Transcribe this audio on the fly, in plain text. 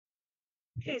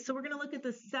Okay, so we're going to look at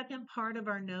the second part of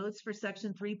our notes for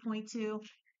section 3.2.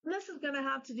 And this is going to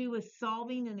have to do with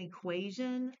solving an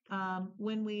equation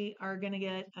when we are going to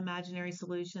get imaginary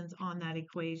solutions on that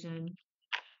equation.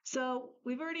 So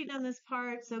we've already done this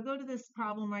part. So go to this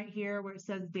problem right here where it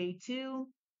says day 2.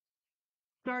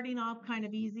 Starting off kind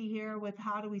of easy here with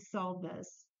how do we solve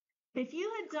this? If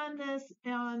you had done this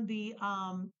on the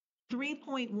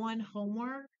 3.1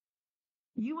 homework,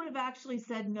 you would have actually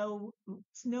said no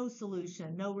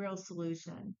solution, no real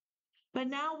solution. But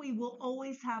now we will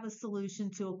always have a solution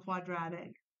to a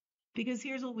quadratic because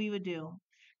here's what we would do.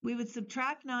 We would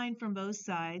subtract 9 from both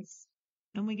sides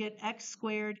and we get x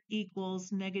squared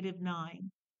equals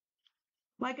 -9.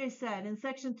 Like I said, in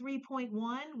section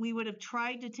 3.1, we would have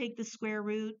tried to take the square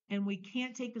root and we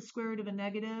can't take the square root of a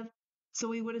negative. So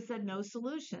we would have said no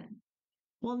solution.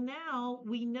 Well, now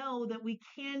we know that we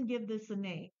can give this a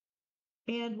name.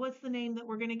 And what's the name that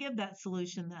we're going to give that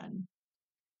solution then?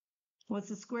 What's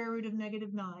the square root of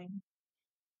 -9?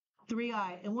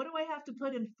 3i. And what do I have to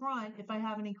put in front if I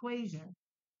have an equation?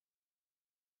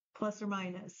 Plus or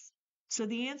minus. So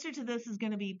the answer to this is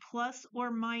going to be plus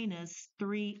or minus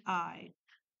 3i.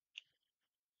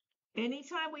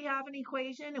 Anytime we have an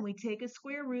equation and we take a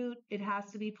square root, it has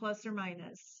to be plus or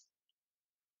minus.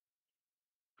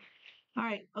 All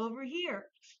right, over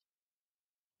here,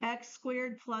 x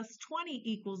squared plus 20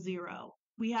 equals 0.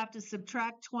 We have to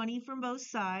subtract 20 from both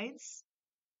sides.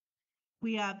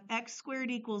 We have x squared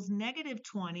equals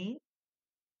 -20.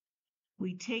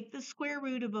 We take the square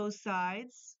root of both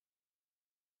sides.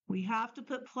 We have to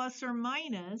put plus or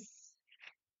minus.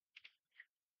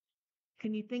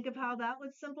 Can you think of how that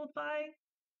would simplify?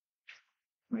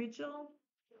 Rachel?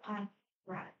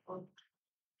 Radical.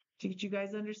 Did you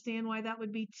guys understand why that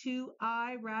would be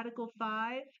 2i radical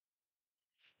 5?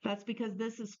 That's because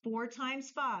this is 4 times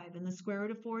 5, and the square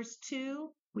root of 4 is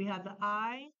 2. We have the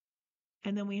I,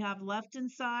 and then we have left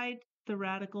inside the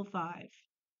radical 5.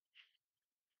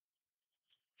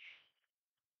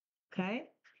 Okay?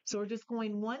 So we're just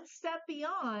going one step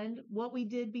beyond what we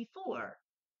did before.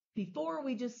 Before,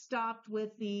 we just stopped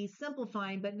with the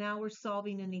simplifying, but now we're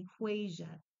solving an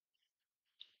equation.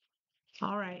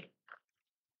 All right.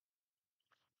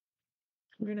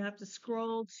 We're going to have to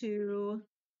scroll to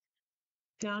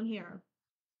down here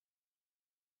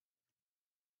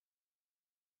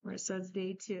where it says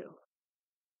day 2.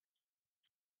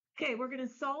 Okay, we're going to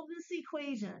solve this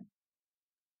equation.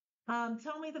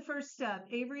 Tell me the first step.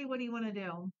 Avery, what do you want to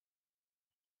do?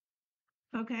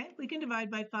 Okay, we can divide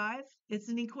by 5. It's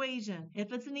an equation.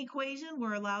 If it's an equation,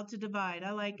 we're allowed to divide.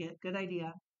 I like it. Good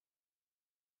idea.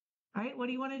 All right, what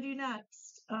do you want to do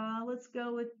next? Let's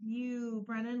go with you,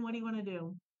 Brennan. What do you want to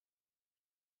do?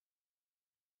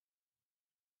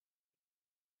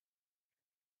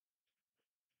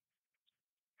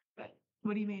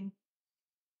 What do you mean?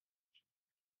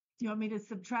 You want me to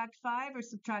subtract 5 or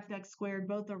subtract x squared?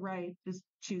 Both are right. Just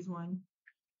choose one.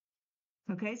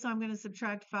 Okay, so I'm going to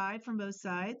subtract 5 from both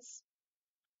sides.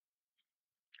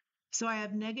 So I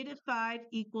have -5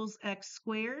 equals x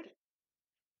squared.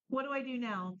 What do I do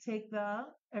now? Take the,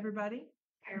 everybody,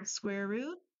 square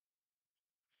root.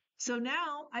 So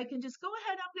now I can just go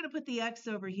ahead. I'm going to put the x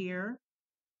over here.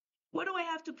 What do I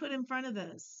have to put in front of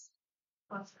this?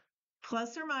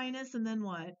 Plus or minus, and then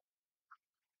what?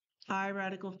 I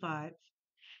radical 5.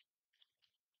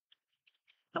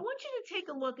 I want you to take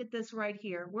a look at this right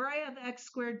here, where I have x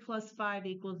squared plus 5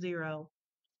 equals 0.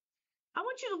 I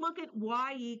want you to look at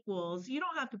y equals, you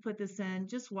don't have to put this in,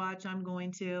 just watch, I'm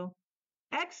going to.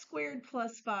 X squared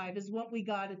plus 5 is what we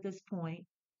got at this point.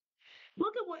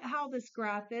 Look at how this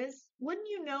graph is. Wouldn't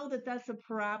you know that that's a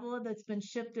parabola that's been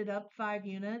shifted up 5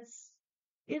 units?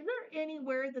 Is there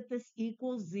anywhere that this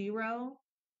equals 0?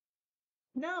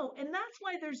 No, and that's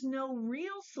why there's no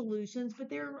real solutions, but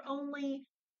there are only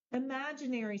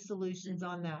imaginary solutions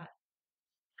on that.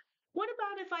 What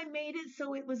about if I made it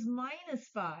so it was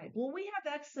 -5? Well, we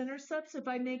have x-intercepts if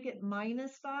I make it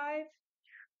 -5.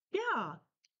 Yeah.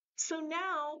 So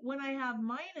now when I have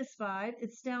 -5,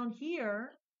 it's down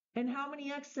here. And how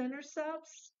many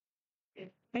x-intercepts?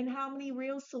 And how many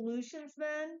real solutions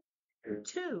then?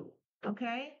 2.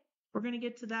 Okay? We're going to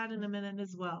get to that in a minute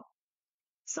as well.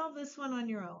 Solve this one on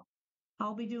your own.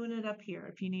 I'll be doing it up here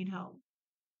if you need help.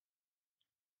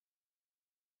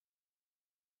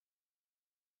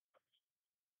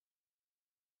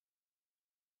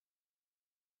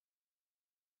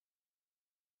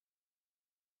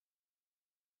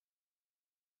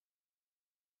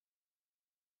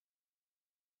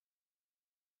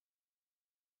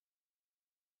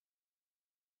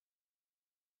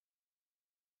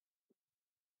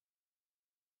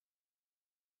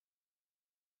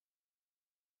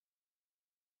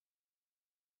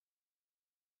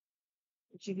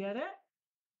 Did you get it?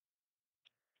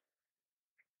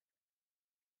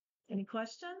 Any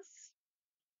questions?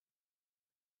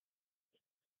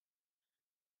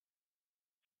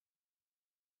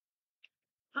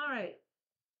 All right.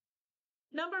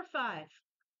 Number 5.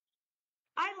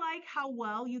 I like how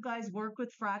well you guys work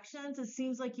with fractions. It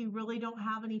seems like you really don't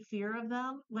have any fear of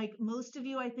them. Like most of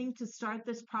you, I think, to start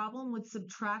this problem would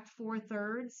subtract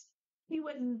 4/3. You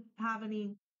wouldn't have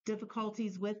any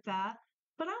difficulties with that.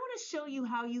 But I want to show you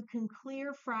how you can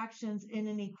clear fractions in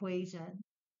an equation.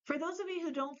 For those of you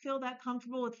who don't feel that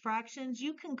comfortable with fractions,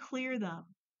 you can clear them.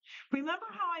 Remember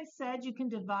how I said you can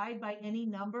divide by any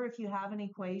number if you have an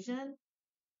equation?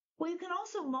 Well, you can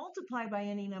also multiply by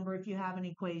any number if you have an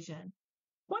equation.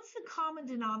 What's the common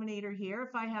denominator here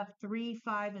if I have 3,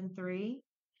 5, and 3?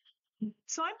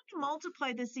 So I'm going to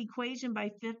multiply this equation by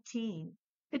 15.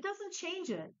 It doesn't change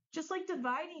it, just like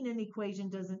dividing an equation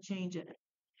doesn't change it.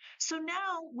 So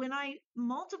now when I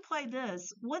multiply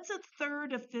this, what's a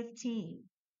third of 15?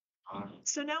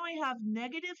 So now I have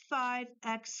negative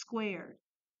 5x squared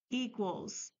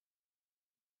equals,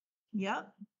 yep.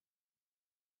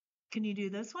 Can you do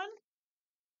this one?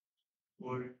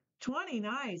 20,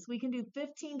 nice. We can do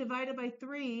 15 divided by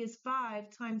 3 is 5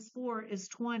 times 4 is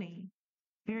 20.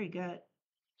 Very good.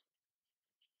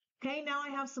 Okay, now I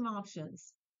have some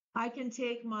options. I can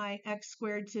take my x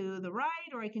squared to the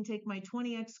right, or I can take my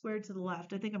 20x squared to the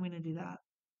left. I think I'm going to do that.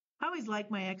 I always like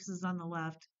my x's on the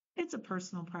left. It's a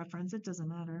personal preference. It doesn't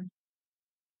matter.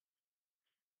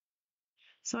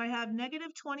 So I have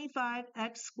negative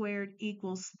 25x squared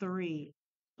equals 3.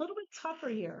 A little bit tougher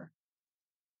here.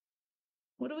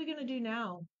 What are we going to do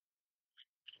now?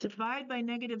 Divide by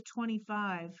negative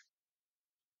 25.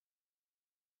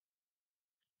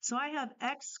 So I have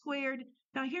x squared.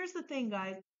 Now here's the thing,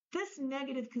 guys. This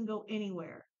negative can go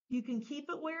anywhere. You can keep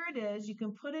it where it is. You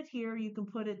can put it here. You can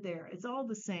put it there. It's all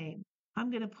the same. I'm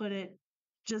going to put it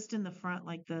just in the front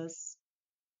like this.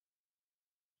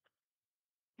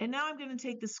 And now I'm going to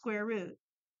take the square root.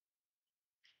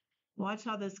 Watch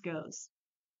how this goes.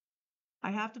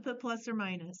 I have to put plus or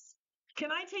minus.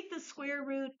 Can I take the square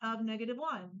root of negative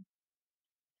 1?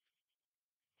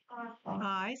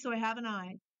 I, so I have an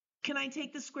I. Can I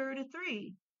take the square root of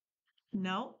 3?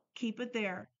 No, keep it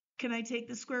there. Can I take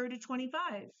the square root of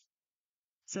 25?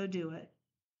 So do it.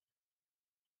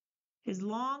 As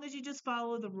long as you just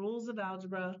follow the rules of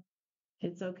algebra,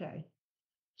 it's okay.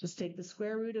 Just take the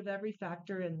square root of every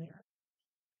factor in there.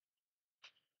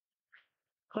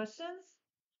 Questions?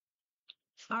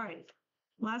 All right,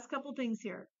 last couple things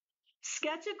here.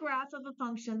 Sketch a graph of a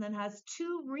function that has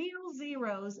 2 real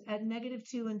zeros at negative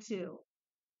 2 and 2.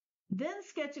 Then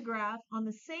sketch a graph on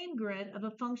the same grid of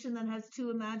a function that has 2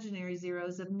 imaginary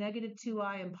zeros of negative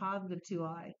 2i and positive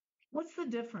 2i. What's the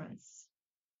difference?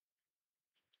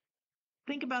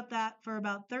 Think about that for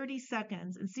about 30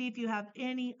 seconds and see if you have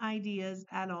any ideas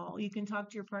at all. You can talk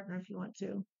to your partner if you want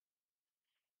to.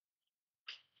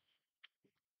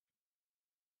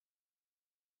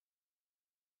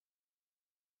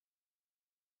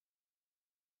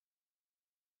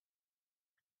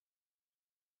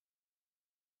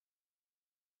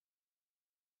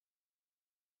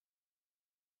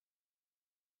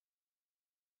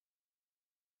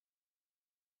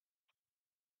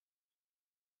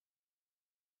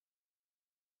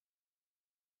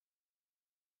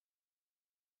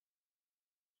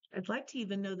 I'd like to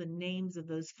even know the names of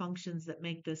those functions that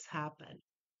make this happen.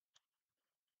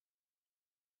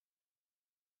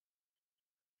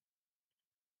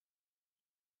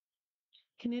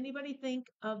 Can anybody think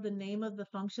of the name of the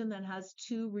function that has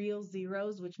 2 real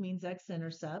zeros, which means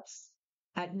x-intercepts,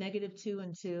 at negative 2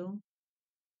 and 2?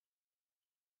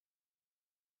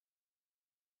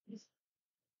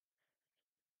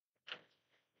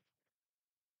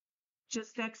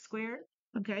 Just x squared?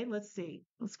 Okay, let's see.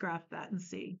 Let's graph that and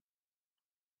see.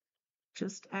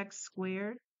 Just x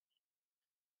squared.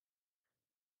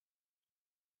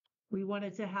 We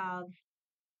wanted to have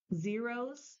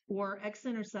zeros or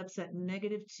x-intercepts at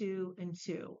negative 2 and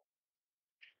 2.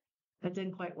 That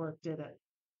didn't quite work, did it?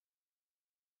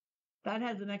 That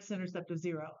has an x-intercept of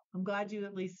 0. I'm glad you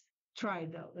at least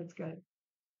tried, though. That's good.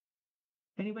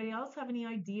 Anybody else have any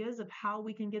ideas of how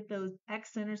we can get those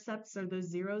x-intercepts or those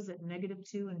zeros at negative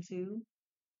 2 and 2?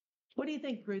 What do you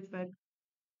think, Ruthvik?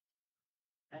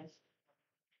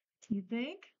 You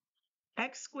think?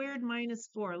 X squared minus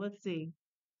 4. Let's see.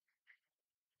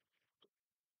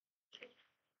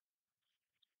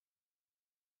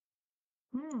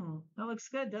 That looks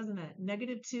good, doesn't it?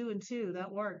 Negative 2 and 2.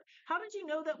 That worked. How did you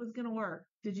know that was going to work?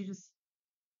 Did you just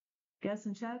guess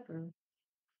and check, or?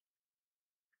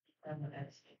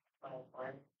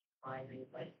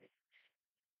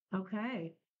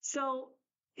 Okay. So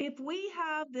if we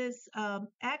have this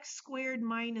x squared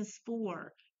minus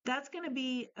 4, that's going to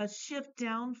be a shift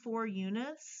down 4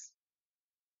 units.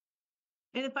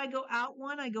 And if I go out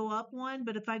 1, I go up 1.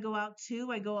 But if I go out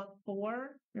 2, I go up 4.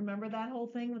 Remember that whole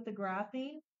thing with the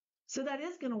graphing? So that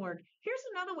is going to work. Here's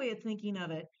another way of thinking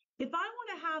of it. If I want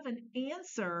to have an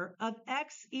answer of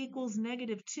x equals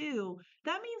negative 2,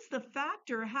 that means the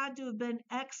factor had to have been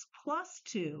x plus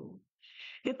 2.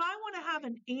 If I want to have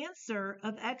an answer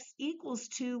of x equals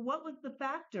 2, what was the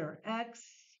factor? X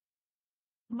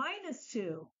minus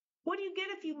 2. What do you get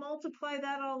if you multiply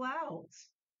that all out?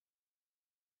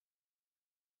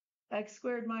 X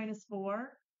squared minus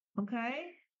 4. Okay.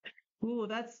 Ooh,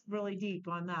 that's really deep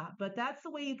on that, but that's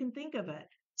the way you can think of it.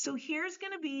 So here's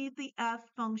going to be the f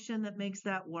function that makes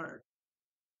that work.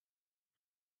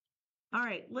 All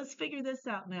right, let's figure this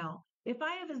out now. If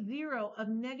I have a 0 of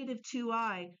negative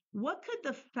 2i, what could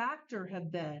the factor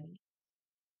have been?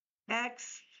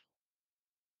 X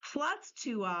plus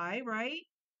 2i, right?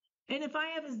 And if I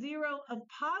have a 0 of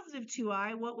positive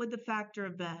 2i, what would the factor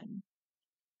have been?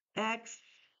 X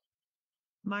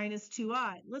minus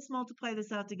 2i. Let's multiply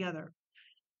this out together.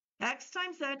 X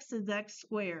times x is x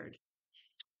squared.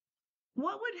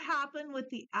 What would happen with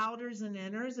the outers and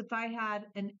inners if I had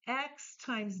an x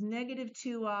times negative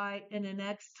 2i and an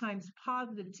x times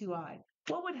positive 2i?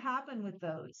 What would happen with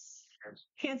those?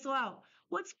 Cancel out.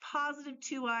 What's positive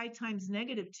 2i times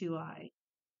negative 2i?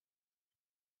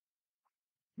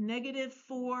 Negative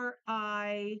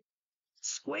 4i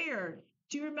squared.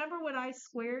 Do you remember what I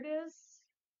squared is?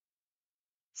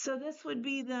 So this would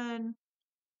be then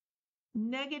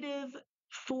negative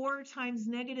 4 times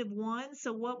negative 1.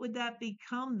 So what would that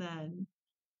become then?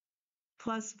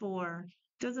 Plus 4.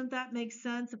 Doesn't that make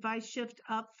sense? If I shift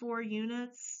up 4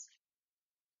 units,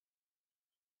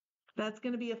 that's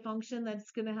going to be a function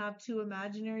that's going to have 2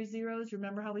 imaginary zeros.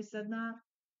 Remember how we said that?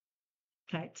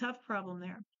 Okay, tough problem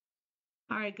there.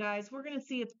 All right, guys, we're going to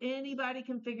see if anybody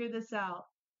can figure this out.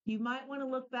 You might want to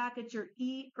look back at your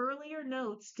earlier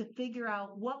notes to figure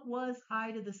out what was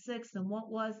I to the 6th and what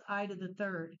was I to the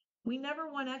 3rd. We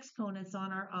never want exponents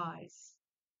on our i's.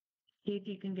 See if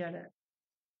you can get it.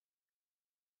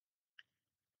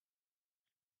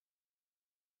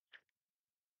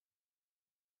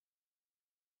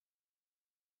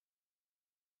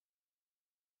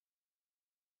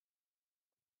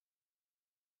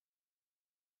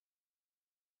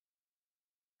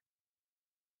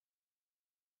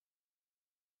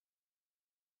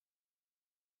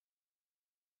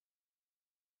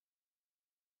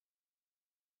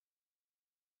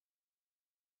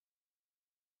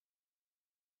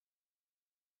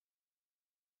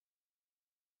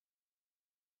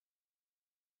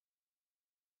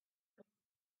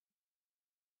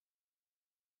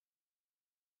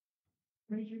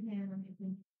 Raise your hand.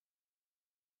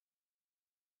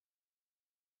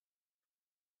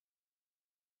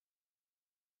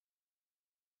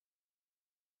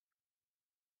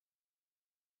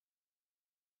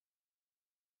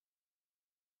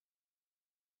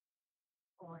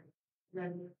 Very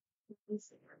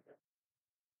nice.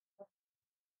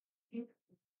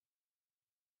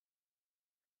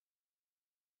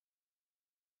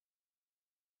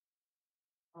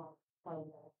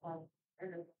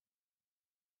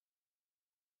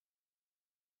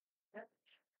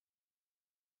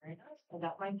 I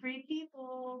got my 3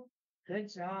 people. Good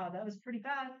job. That was pretty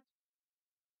fast.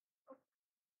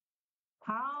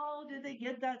 How did they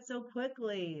get that so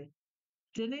quickly?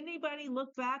 Did anybody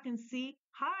look back and see?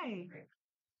 Hi.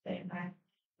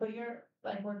 But you're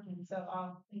like working, so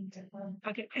I'll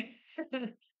okay.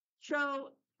 So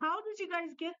how did you guys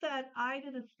get that I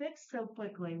to the 6 so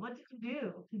quickly? What did you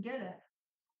do to get it?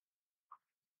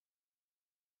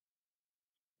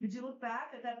 Did you look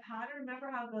back at that pattern? Remember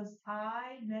how it goes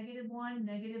I, negative 1,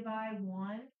 negative I,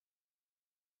 1?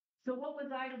 So what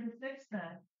was I to the 6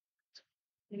 then?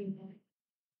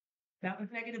 That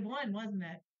was negative 1, wasn't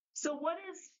it? So what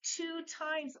is 2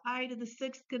 times I to the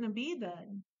 6th going to be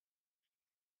then?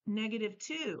 Negative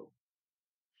 2.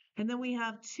 And then we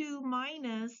have 2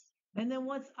 minus, and then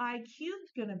what's I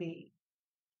cubed going to be?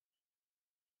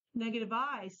 Negative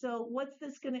I. So what's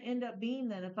this going to end up being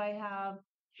then? If I have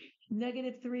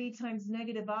negative 3 times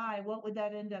negative I, what would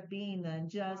that end up being then?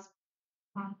 Just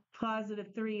positive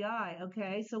 3i.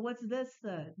 Okay, so what's this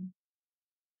then?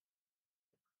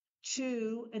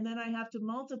 2, and then I have to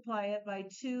multiply it by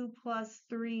 2 plus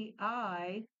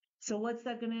 3i. So what's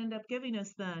that going to end up giving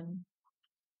us then?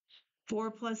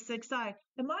 4 plus 6i.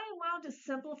 Am I allowed to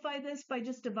simplify this by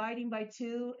just dividing by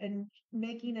 2 and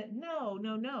making it?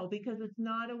 No, because it's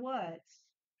not a what?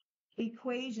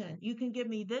 Equation. You can give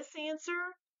me this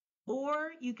answer,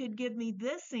 Or you could give me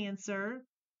this answer,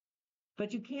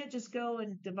 but you can't just go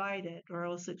and divide it or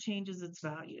else it changes its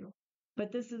value.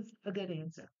 But this is a good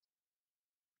answer.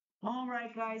 All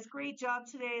right, guys, great job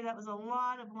today. That was a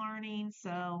lot of learning,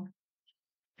 so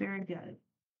very good.